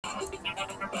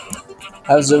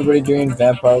How's everybody doing?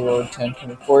 Vampire Lord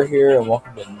 1024 here, and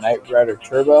welcome to Knight Rider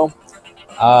Turbo.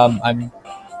 I'm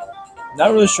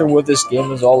not really sure what this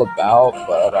game is all about,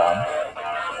 but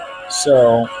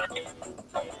so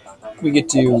we get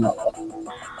to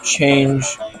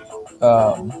change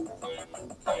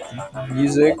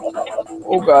music.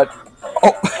 Oh god!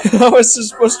 Oh, I was just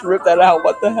supposed to rip that out.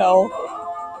 What the hell?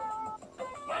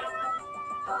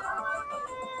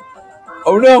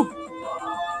 Oh no!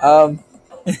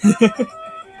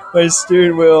 My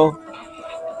steering wheel.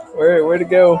 Where to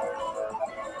go?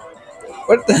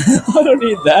 What the hell? I don't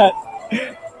need that.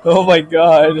 Oh my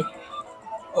god.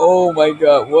 Oh my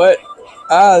god. What?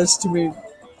 Ah, there's too many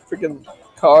freaking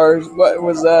cars. What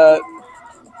was that?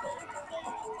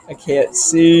 I can't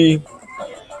see.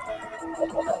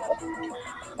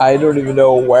 I don't even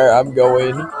know where I'm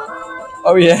going.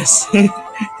 Oh yes.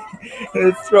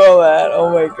 Throw that. Oh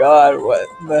my god. What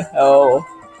in the hell?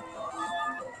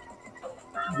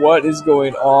 What is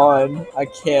going on? I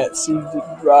can't seem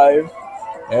to drive.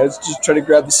 Yeah, let's just try to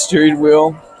grab the steering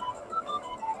wheel.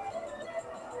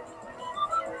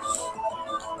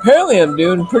 Apparently I'm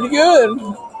doing pretty good.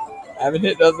 I haven't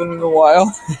hit nothing in a while.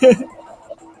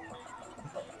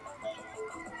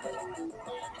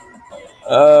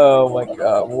 Oh my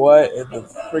god, what in the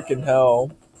freaking hell?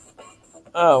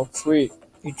 Oh, sweet.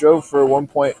 He drove for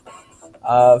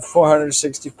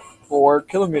 464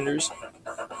 kilometers.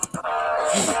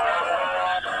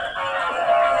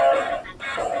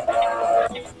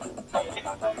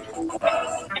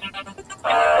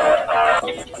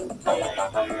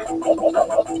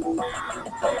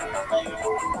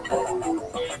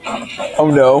 Oh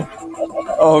no.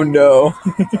 Oh no.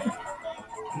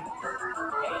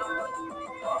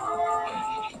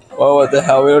 Well, what the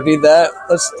hell? We don't need that.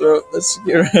 Let's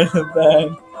get rid of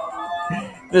that.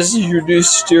 This is your new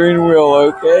steering wheel,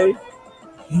 okay?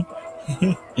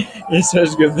 It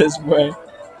starts going this way.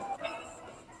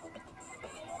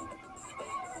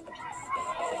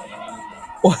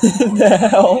 What the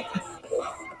hell?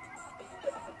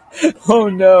 Oh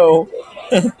no.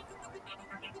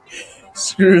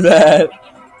 Screw that.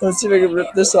 Let's see if I can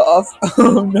rip this off.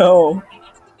 Oh no.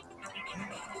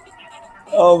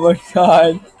 Oh my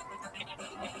god.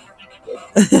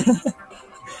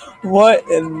 What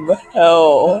in the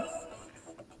hell?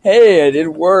 Hey, I did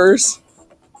worse.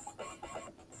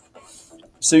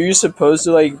 So you're supposed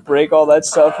to like break all that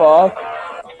stuff off?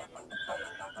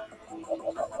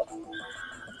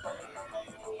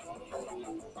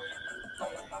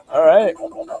 Alright.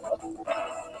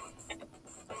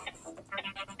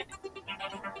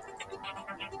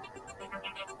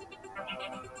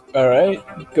 Alright,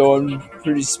 going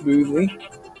pretty smoothly.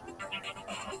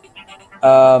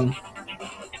 Oh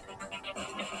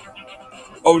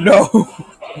no!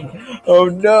 Oh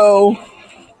no!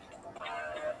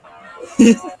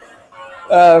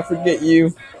 Forget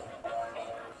you.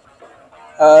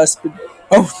 Oh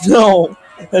no!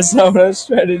 That's not what I was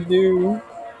trying to do.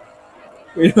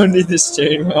 We don't need the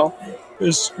steering wheel.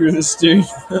 Just screw the steering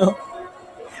wheel.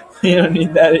 We don't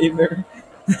need that either.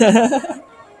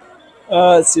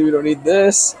 Let's see, we don't need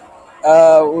this. We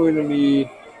don't need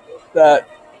that.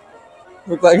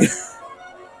 Look like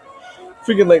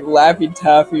freaking like Laffy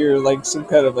Taffy or like some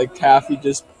kind of like taffy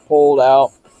just pulled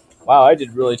out. Wow, I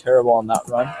did really terrible on that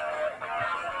run.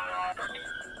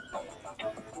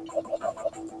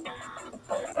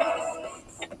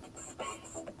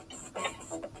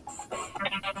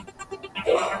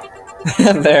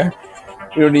 There.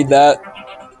 We don't need that.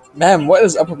 Man, what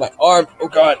is up with my arm? Oh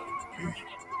god.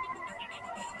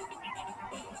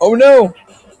 Oh no!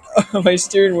 My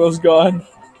steering wheel's gone.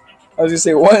 I was gonna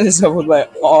say, what is up with my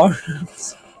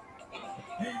arms?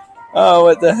 Oh,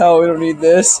 what the hell? We don't need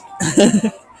this.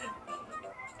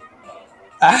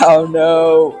 Ow,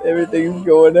 no. Everything's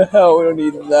going to hell. We don't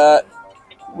need that.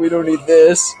 We don't need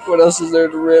this. What else is there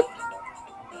to rip?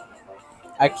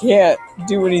 I can't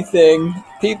do anything.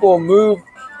 People move.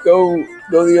 Go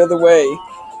the other way.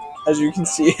 As you can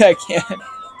see, I can't.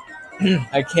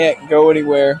 I can't go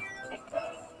anywhere.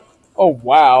 Oh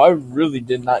wow, I really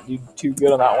did not do too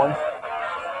good on that one.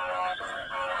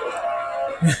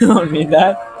 We don't need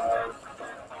that.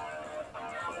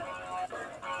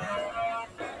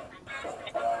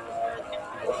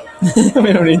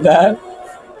 We don't need that.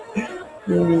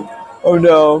 Oh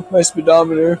no, my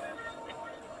speedometer.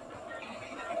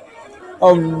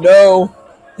 Oh no.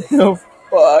 Oh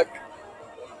fuck.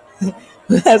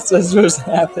 That's what's supposed to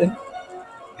happen.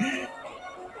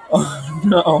 Oh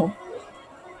no.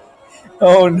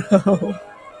 Oh no.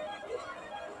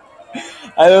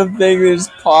 I don't think it's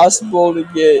possible to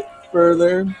get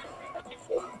further.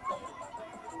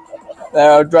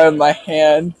 I'll drive my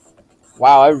hand.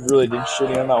 Wow, I really did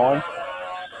shitty on that one.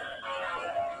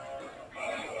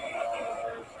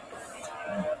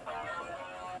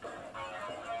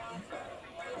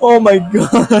 Oh my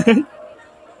god.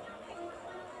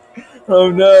 Oh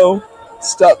no.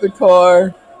 Stop the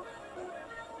car.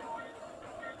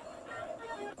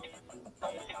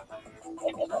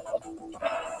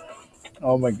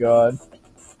 Oh my god.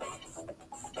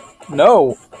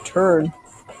 No. Turn.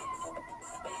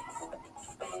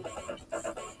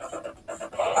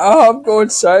 Oh, I'm going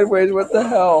sideways. What the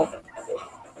hell?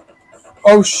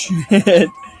 Oh shit.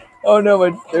 Oh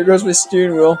no, there goes my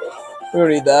steering wheel. We don't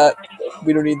need that.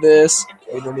 We don't need this.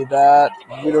 We don't need that.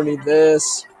 We don't need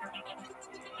this.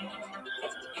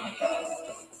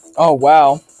 Oh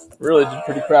wow. Really did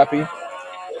pretty crappy.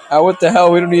 Oh, what the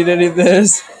hell? We don't need any of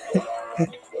this.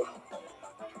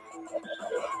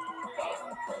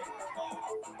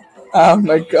 Oh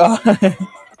my god.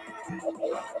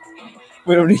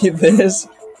 We don't need this.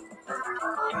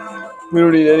 We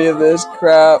don't need any of this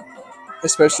crap.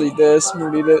 Especially this. We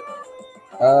don't need it.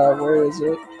 Where is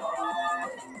it?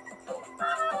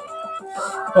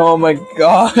 Oh my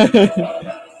god.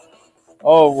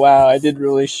 Oh wow, I did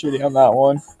really shitty on that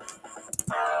one.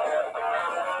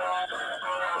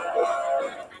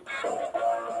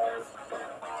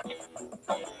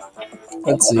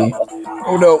 Let's see.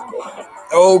 Oh no.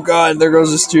 Oh god, there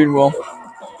goes the steering wheel.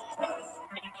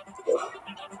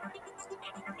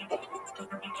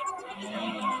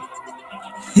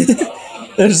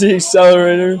 There's the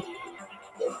accelerator.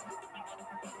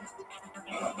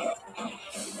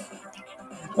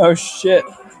 Oh shit.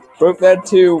 Broke that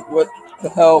too. What the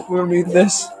hell? We don't need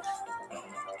this.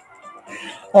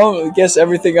 Oh, I guess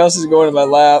everything else is going in my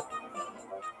lap.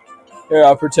 Here,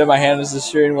 I'll pretend my hand is the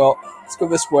steering wheel. Let's go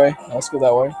this way. No, let's go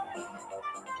that way.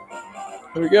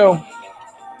 Here we go.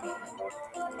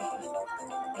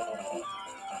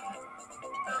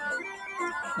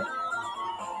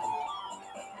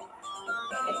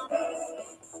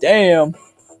 Damn.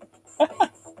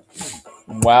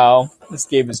 Wow. This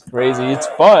game is crazy. It's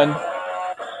fun.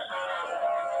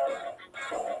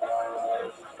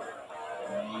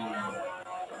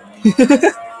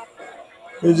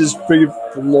 They just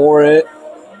freaking floor it.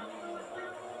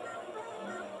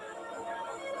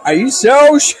 Are you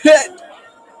so shit?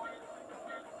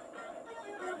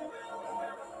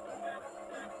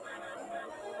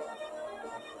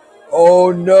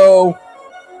 Oh no.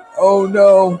 Oh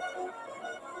no.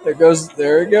 There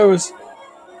it goes.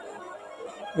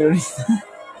 We don't need that.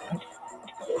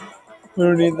 We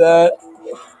don't need that.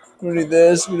 We don't need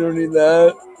this. We don't need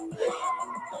that.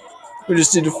 We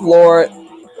just need to floor it.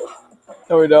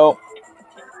 No, we don't.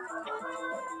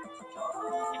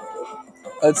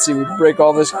 Let's see. We break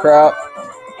all this crap.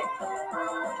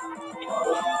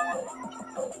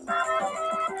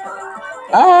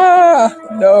 Ah!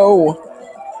 No.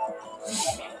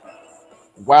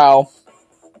 Wow.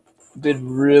 Did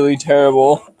really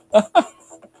terrible.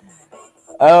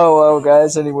 Oh, well,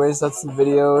 guys, anyways, that's the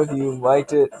video. If you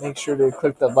liked it, make sure to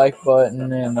click the like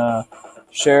button and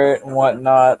share it and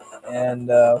whatnot.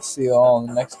 And I'll see you all in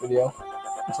the next video.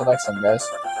 Until next time, guys.